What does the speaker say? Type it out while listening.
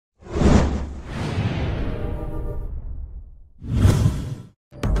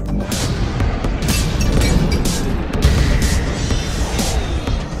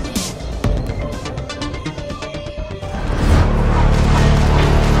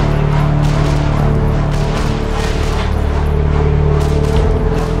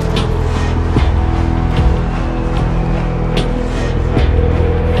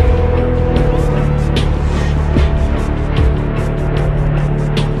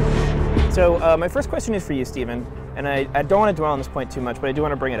So my first question is for you, Steven, and I don't want to dwell on this point too much, but I do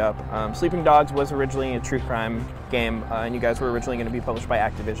want to bring it up. Sleeping Dogs was originally a true crime game, and you guys were originally going to be published by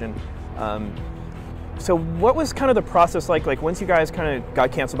Activision. So what was kind of the process like? Like once you guys kind of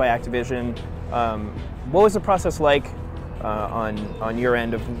got canceled by Activision, what was the process like on your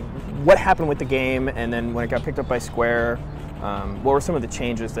end of what happened with the game, and then when it got picked up by Square, what were some of the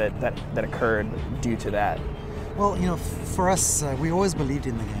changes that occurred due to that? Well, you know, for us, we always believed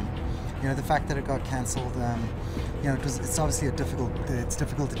in the game. You know, the fact that it got cancelled, you know, it's obviously it's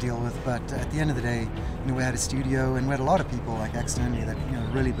difficult to deal with, but at the end of the day, you know, we had a studio and we had a lot of people like externally that, you know,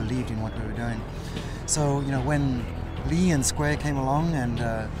 really believed in what we were doing. So, you know, when Lee and Square came along and,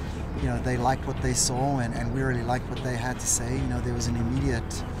 you know, they liked what they saw and we really liked what they had to say, you know, there was an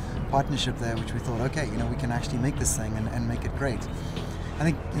immediate partnership there, which we thought, okay, you know, we can actually make this thing and make it great. I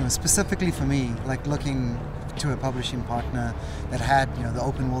think, you know, specifically for me, like looking to a publishing partner that had, you know, the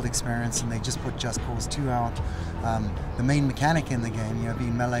open world experience, and they just put Just Cause 2 out, the main mechanic in the game, you know,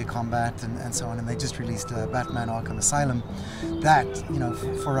 being melee combat and so on, and they just released Batman Arkham Asylum. That, you know,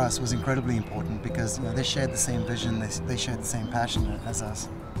 for us was incredibly important because, you know, they shared the same vision, they shared the same passion as us.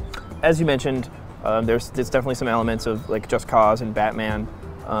 As you mentioned, there's definitely some elements of like Just Cause and Batman.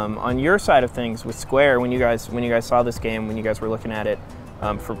 On your side of things with Square, when you guys saw this game, when you guys were looking at it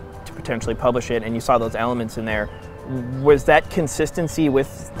to potentially publish it, and you saw those elements in there, was that consistency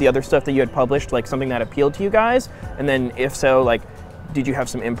with the other stuff that you had published like something that appealed to you guys? And then if so, like, did you have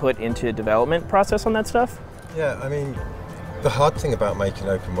some input into development process on that stuff? Yeah, I mean, the hard thing about making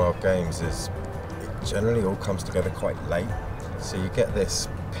open world games is it generally all comes together quite late. So you get this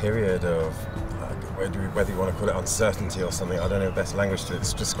period of whether you want to call it uncertainty or something, I don't know the best language to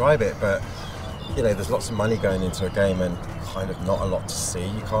describe it, but you know, there's lots of money going into a game and kind of not a lot to see.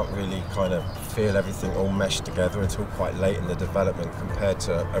 You can't really kind of feel everything all meshed together until quite late in the development compared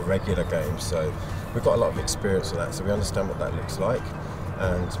to a regular game. So we've got a lot of experience with that, so we understand what that looks like,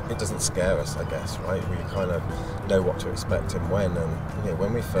 and it doesn't scare us, I guess, right? We kind of know what to expect and when. And you know,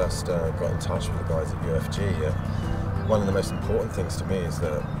 when we first got in touch with the guys at UFG, one of the most important things to me is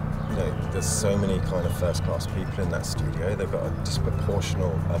that, you know, there's so many kind of first-class people in that studio. They've got a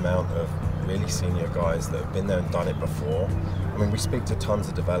disproportional amount of really senior guys that have been there and done it before. I mean, we speak to tons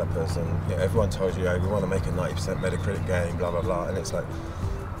of developers, and you know, everyone tells you, oh, we want to make a 90% Metacritic game, blah, blah, blah. And it's like,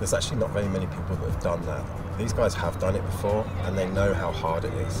 there's actually not very many people that have done that. These guys have done it before, and they know how hard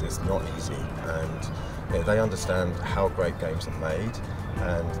it is. It's not easy. And you know, they understand how great games are made.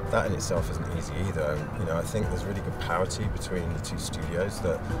 And that in itself isn't easy either. And, you know, I think there's really good parity between the two studios,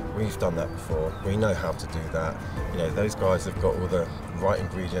 that we've done that before. We know how to do that. You know, those guys have got all the right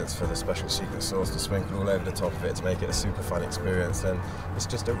ingredients for the special secret sauce to sprinkle all over the top of it to make it a super fun experience. And it's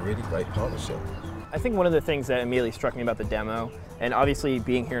just a really great partnership. I think one of the things that immediately struck me about the demo, and obviously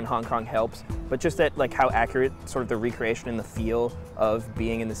being here in Hong Kong helps, but just that like how accurate sort of the recreation and the feel of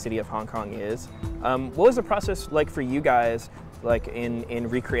being in the city of Hong Kong is. What was the process like for you guys, like in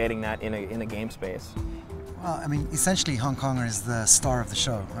recreating that in a game space? Well, I mean, essentially Hong Kong is the star of the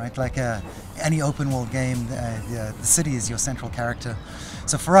show, right? Like any open world game, the city is your central character.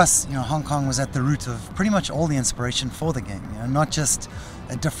 So for us, you know, Hong Kong was at the root of pretty much all the inspiration for the game. You know, not just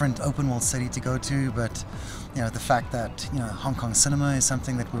a different open world city to go to, but you know, the fact that, you know, Hong Kong cinema is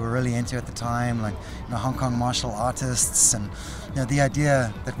something that we were really into at the time, like, you know, Hong Kong martial artists, and you know, the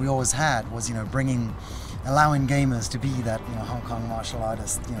idea that we always had was, you know, allowing gamers to be that, you know, Hong Kong martial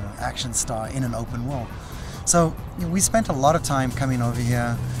artist, you know, action star in an open world. So you know, we spent a lot of time coming over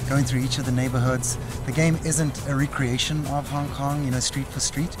here, going through each of the neighborhoods. The game isn't a recreation of Hong Kong, you know, street for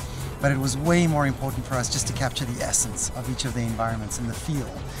street, but it was way more important for us just to capture the essence of each of the environments and the feel.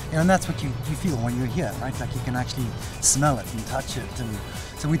 You know, and that's what you feel when you're here, right? Like you can actually smell it and touch it. And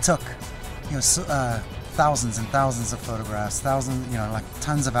so we took, you know, thousands and thousands of photographs, you know, like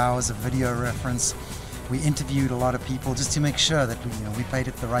tons of hours of video reference. We interviewed a lot of people just to make sure that we paid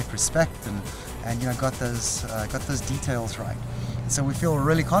it the right respect and you know, got those details right. And so we feel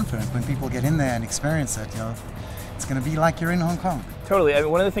really confident when people get in there and experience it. You know, it's going to be like you're in Hong Kong. Totally. I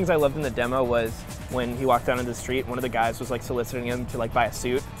mean, one of the things I loved in the demo was when he walked down into the street, one of the guys was like soliciting him to like buy a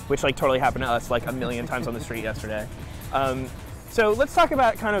suit, which like totally happened to us like a million times on the street yesterday. So let's talk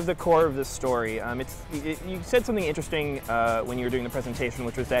about kind of the core of this story. You said something interesting when you were doing the presentation,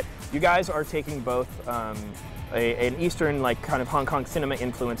 which was that you guys are taking both an Eastern, like kind of Hong Kong cinema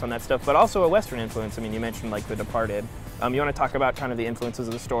influence on that stuff, but also a Western influence. I mean, you mentioned like The Departed. You want to talk about kind of the influences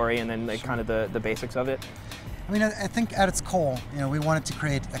of the story and then like, kind of the basics of it? I mean, I think at its core, you know, we wanted to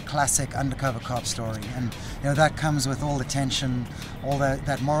create a classic undercover cop story, and you know, that comes with all the tension, all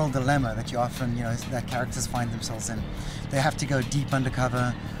that moral dilemma that you often, you know, that characters find themselves in. They have to go deep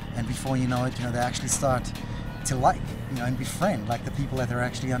undercover. and before you know it, they actually start to like, and befriend like the people that they're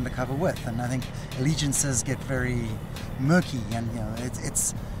actually undercover with. And I think allegiances get very murky, and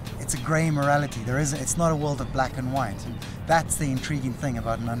it's a grey morality. It's not a world of black and white, and that's the intriguing thing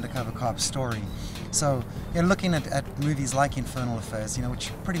about an undercover cop story. So looking at movies like Infernal Affairs,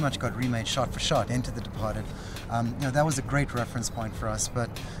 which pretty much got remade shot for shot into The Departed, that was a great reference point for us. But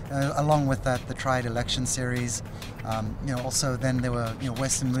along with that, the Triad Election series, also then there were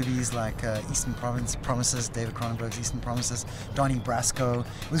Western movies like Eastern Promises, David Cronenberg's Eastern Promises, Donnie Brasco.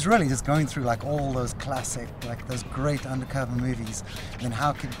 It was really just going through like all those classic, like those great undercover movies. And then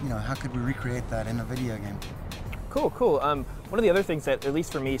how could we recreate that in a video game? Cool. One of the other things that, at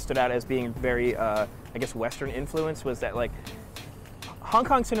least for me, stood out as being very, I guess, Western influence was that, like, Hong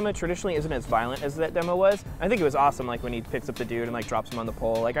Kong cinema traditionally isn't as violent as that demo was. I think it was awesome, like, when he picks up the dude and, like, drops him on the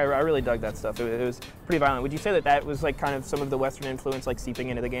pole. Like, I really dug that stuff. It was pretty violent. Would you say that was, like, kind of some of the Western influence, like, seeping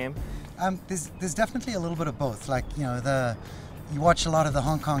into the game? There's definitely a little bit of both. Like, you watch a lot of the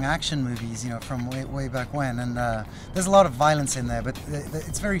Hong Kong action movies, from way back when, and there's a lot of violence in there, but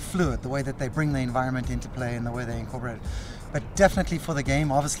it's very fluid, the way that they bring the environment into play and the way they incorporate it. But definitely for the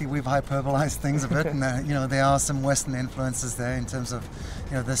game, obviously we've hyperbolized things a bit, and there are some Western influences there in terms of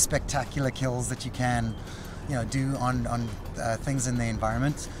the spectacular kills that you can do on things in the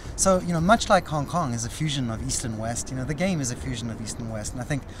environment. So, much like Hong Kong is a fusion of East and West, the game is a fusion of East and West. And I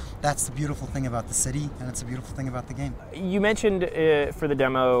think that's the beautiful thing about the city, and it's a beautiful thing about the game. You mentioned for the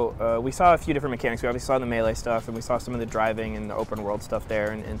demo, we saw a few different mechanics. We obviously saw the melee stuff, and we saw some of the driving and the open world stuff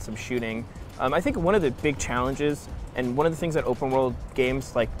there, and some shooting. I think one of the big challenges, and one of the things that open world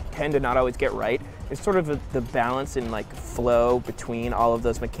games tend to not always get right, is sort of the balance in flow between all of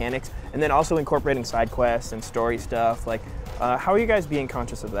those mechanics, and then also incorporating side quests and story stuff. How are you guys being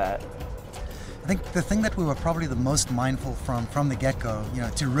conscious of that? I think the thing that we were probably the most mindful from the get-go,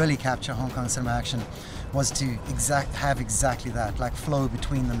 to really capture Hong Kong cinema action, was to have exactly that, flow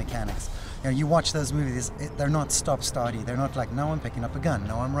between the mechanics. You watch those movies, they're not stop-starty. They're not like, no, I'm picking up a gun,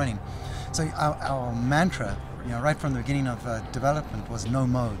 no, I'm running. So our mantra, right from the beginning of development, was no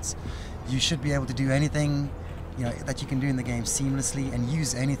modes. You should be able to do anything that you can do in the game seamlessly and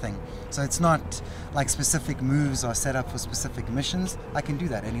use anything. So it's not like specific moves are set up for specific missions. I can do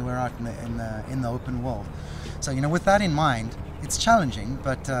that anywhere out in the open world. So with that in mind, it's challenging,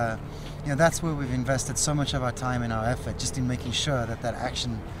 but that's where we've invested so much of our time and our effort, just in making sure that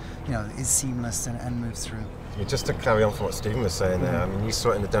action is seamless and moves through. Just to carry on from what Stephen was saying there, I mean, you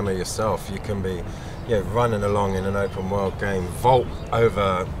saw it in the demo yourself. You can be, running along in an open world game, vault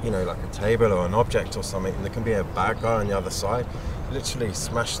over, like a table or an object or something, and there can be a bad guy on the other side. Literally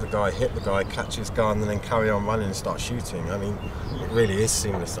smash the guy, hit the guy, catch his gun, and then carry on running and start shooting. I mean, it really is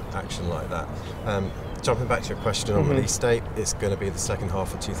seamless action like that. Jumping back to your question on release date, it's going to be the second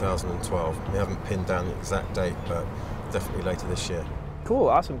half of 2012. We haven't pinned down the exact date, but definitely later this year. Cool,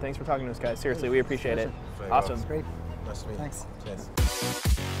 awesome. Thanks for talking to us, guys. Seriously, we appreciate it. Awesome. That's great. Nice to meet you. Thanks. Cheers.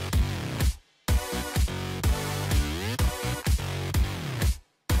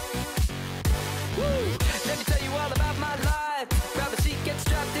 Let me tell you all about my life. Grab a seat, get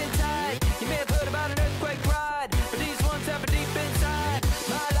strapped in tight. You may have heard about an earthquake ride, but these ones happen deep inside.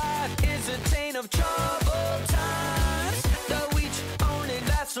 My life is a chain of troubled times, though each only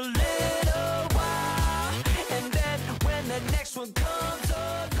lasts a little while. And then when the next one comes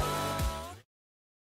along,